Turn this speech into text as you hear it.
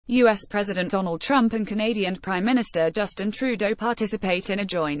U.S. President Donald Trump and Canadian Prime Minister Justin Trudeau participate in a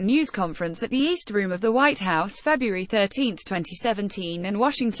joint news conference at the East Room of the White House February 13, 2017 in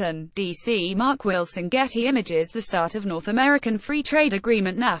Washington, D.C. Mark Wilson, Getty Images. The start of North American Free Trade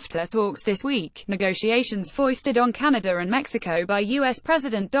Agreement NAFTA talks this week. Negotiations foisted on Canada and Mexico by U.S.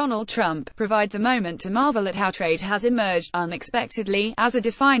 President Donald Trump provides a moment to marvel at how trade has emerged, unexpectedly, as a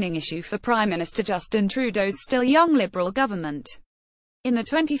defining issue for Prime Minister Justin Trudeau's still young Liberal government. In the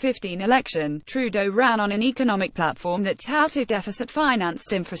 2015 election, Trudeau ran on an economic platform that touted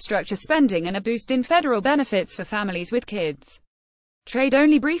deficit-financed infrastructure spending and a boost in federal benefits for families with kids. Trade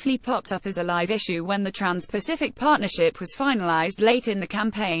only briefly popped up as a live issue when the Trans-Pacific Partnership was finalized late in the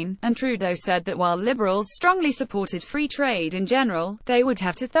campaign, and Trudeau said that while Liberals strongly supported free trade in general, they would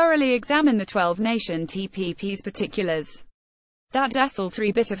have to thoroughly examine the 12-nation TPP's particulars. That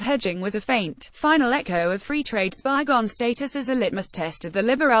desultory bit of hedging was a faint, final echo of free trade's bygone status as a litmus test of the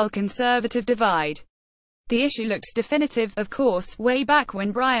liberal-conservative divide. The issue looked definitive, of course, way back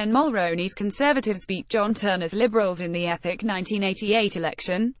when Brian Mulroney's Conservatives beat John Turner's Liberals in the epic 1988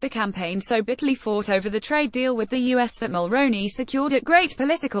 election, the campaign so bitterly fought over the trade deal with the US that Mulroney secured at great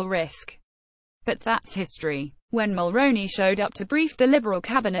political risk. But that's history. When Mulroney showed up to brief the Liberal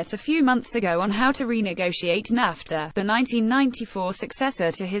cabinet a few months ago on how to renegotiate NAFTA, the 1994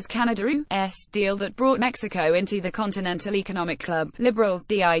 successor to his Canada-US deal that brought Mexico into the Continental Economic Club, Liberals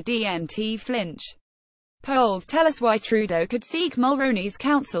didn't flinch. Polls tell us why Trudeau could seek Mulroney's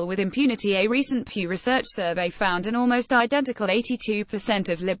counsel with impunity. A recent Pew Research survey found an almost identical 82%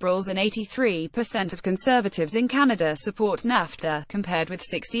 of Liberals and 83% of Conservatives in Canada support NAFTA, compared with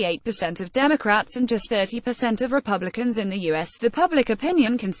 68% of Democrats and just 30% of Republicans in the US. The public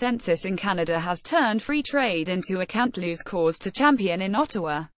opinion consensus in Canada has turned free trade into a can't-lose cause to champion in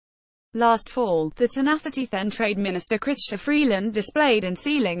Ottawa. Last fall, the tenacity then Trade Minister Chrystia Freeland displayed in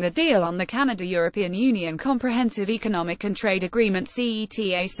sealing the deal on the Canada-European Union Comprehensive Economic and Trade Agreement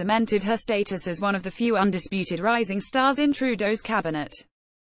 (CETA) cemented her status as one of the few undisputed rising stars in Trudeau's cabinet.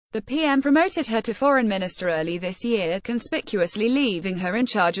 The PM promoted her to foreign minister early this year, conspicuously leaving her in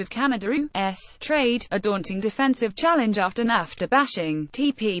charge of Canada-US trade, a daunting defensive challenge after NAFTA bashing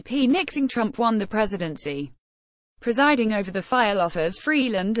TPP nixing Trump won the presidency. Presiding over the file offers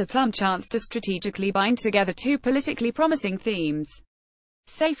Freeland a plumb chance to strategically bind together two politically promising themes.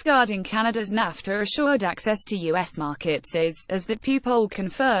 Safeguarding Canada's NAFTA assured access to U.S. markets is, as the Pew poll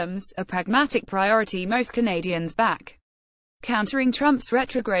confirms, a pragmatic priority most Canadians back. Countering Trump's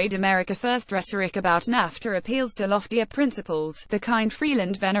retrograde America First rhetoric about NAFTA appeals to loftier principles, the kind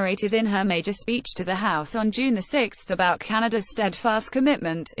Freeland venerated in her major speech to the House on June 6 about Canada's steadfast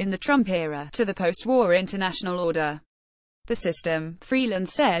commitment, in the Trump era, to the post-war international order. The system, Freeland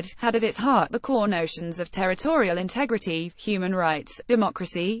said, had at its heart the core notions of territorial integrity, human rights,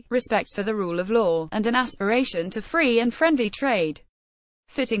 democracy, respect for the rule of law, and an aspiration to free and friendly trade.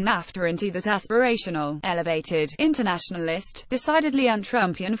 Fitting NAFTA into that aspirational, elevated, internationalist, decidedly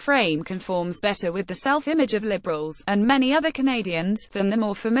un-Trumpian frame conforms better with the self-image of Liberals, and many other Canadians, than the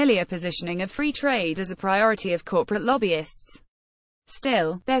more familiar positioning of free trade as a priority of corporate lobbyists.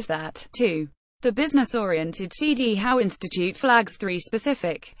 Still, there's that, too. The business-oriented C.D. Howe Institute flags three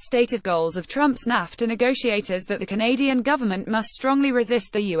specific, stated goals of Trump's NAFTA negotiators that the Canadian government must strongly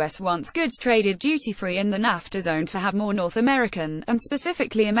resist. The U.S. wants goods traded duty-free in the NAFTA zone to have more North American, and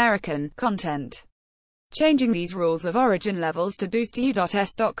specifically American, content. Changing these rules of origin levels to boost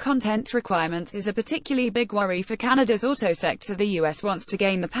U.S. content requirements is a particularly big worry for Canada's auto sector. The U.S. wants to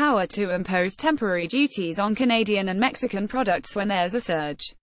gain the power to impose temporary duties on Canadian and Mexican products when there's a surge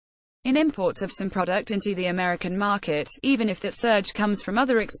in imports of some product into the American market, even if that surge comes from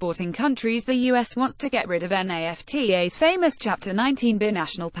other exporting countries. The U.S. wants to get rid of NAFTA's famous Chapter 19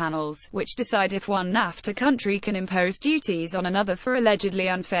 binational panels, which decide if one NAFTA country can impose duties on another for allegedly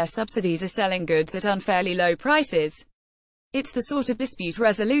unfair subsidies or selling goods at unfairly low prices. It's the sort of dispute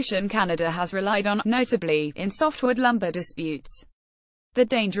resolution Canada has relied on, notably, in softwood lumber disputes. The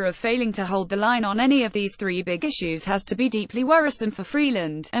danger of failing to hold the line on any of these three big issues has to be deeply worrisome for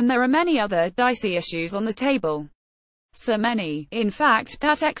Freeland, and there are many other, dicey issues on the table. So many, in fact,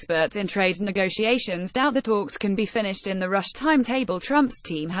 that experts in trade negotiations doubt the talks can be finished in the rushed timetable. Trump's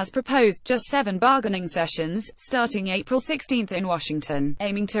team has proposed just 7 bargaining sessions, starting April 16 in Washington,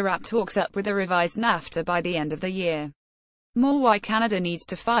 aiming to wrap talks up with a revised NAFTA by the end of the year. More why Canada needs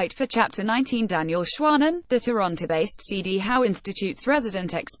to fight for Chapter 19. Daniel Schwanen, the Toronto-based C.D. Howe Institute's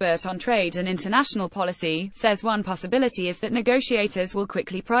resident expert on trade and international policy, says one possibility is that negotiators will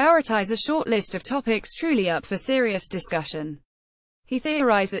quickly prioritize a short list of topics truly up for serious discussion. He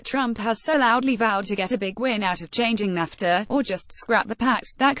theorized that Trump has so loudly vowed to get a big win out of changing Nafta, or just scrap the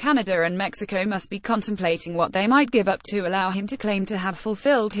pact, that Canada and Mexico must be contemplating what they might give up to allow him to claim to have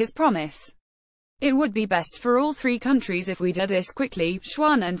fulfilled his promise. It would be best for all three countries if we do this quickly,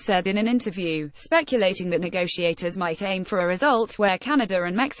 Schwann said in an interview, speculating that negotiators might aim for a result where Canada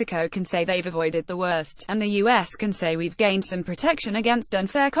and Mexico can say they've avoided the worst, and the US can say we've gained some protection against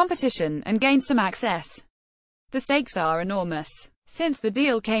unfair competition, and gained some access. The stakes are enormous. Since the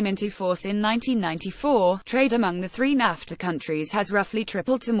deal came into force in 1994, trade among the three Nafta countries has roughly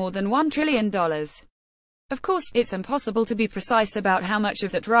tripled to more than $1 trillion. Of course, it's impossible to be precise about how much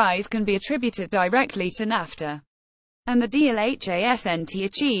of that rise can be attributed directly to Nafta. And the deal hasn't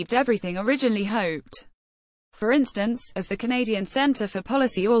achieved everything originally hoped. For instance, as the Canadian Centre for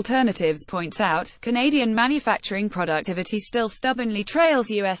Policy Alternatives points out, Canadian manufacturing productivity still stubbornly trails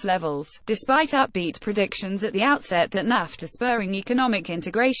US levels, despite upbeat predictions at the outset that NAFTA spurring economic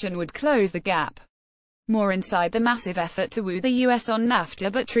integration would close the gap. More inside the massive effort to woo the US on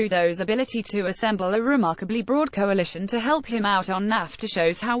NAFTA, but Trudeau's ability to assemble a remarkably broad coalition to help him out on NAFTA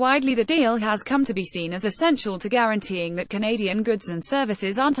shows how widely the deal has come to be seen as essential to guaranteeing that Canadian goods and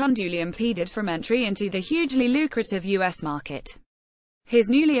services aren't unduly impeded from entry into the hugely lucrative US market. His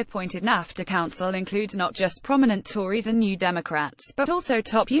newly appointed NAFTA Council includes not just prominent Tories and New Democrats, but also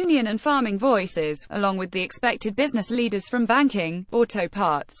top union and farming voices, along with the expected business leaders from banking, auto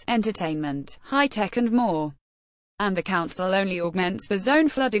parts, entertainment, high-tech and more. And the council only augments the zone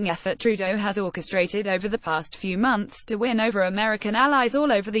flooding effort Trudeau has orchestrated over the past few months to win over American allies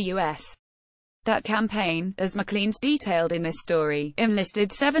all over the US. That campaign, as McLean's detailed in this story,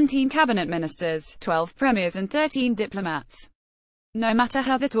 enlisted 17 cabinet ministers, 12 premiers and 13 diplomats. No matter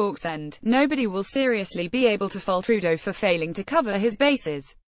how the talks end, nobody will seriously be able to fault Trudeau for failing to cover his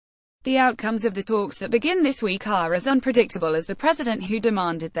bases. The outcomes of the talks that begin this week are as unpredictable as the president who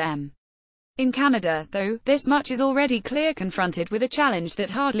demanded them. In Canada, though, this much is already clear. Confronted with a challenge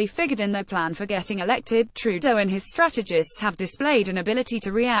that hardly figured in their plan for getting elected, Trudeau and his strategists have displayed an ability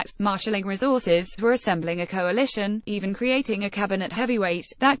to react, marshalling resources, for assembling a coalition, even creating a cabinet heavyweight,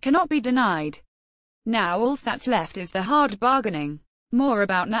 that cannot be denied. Now all that's left is the hard bargaining. More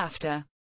about NAFTA.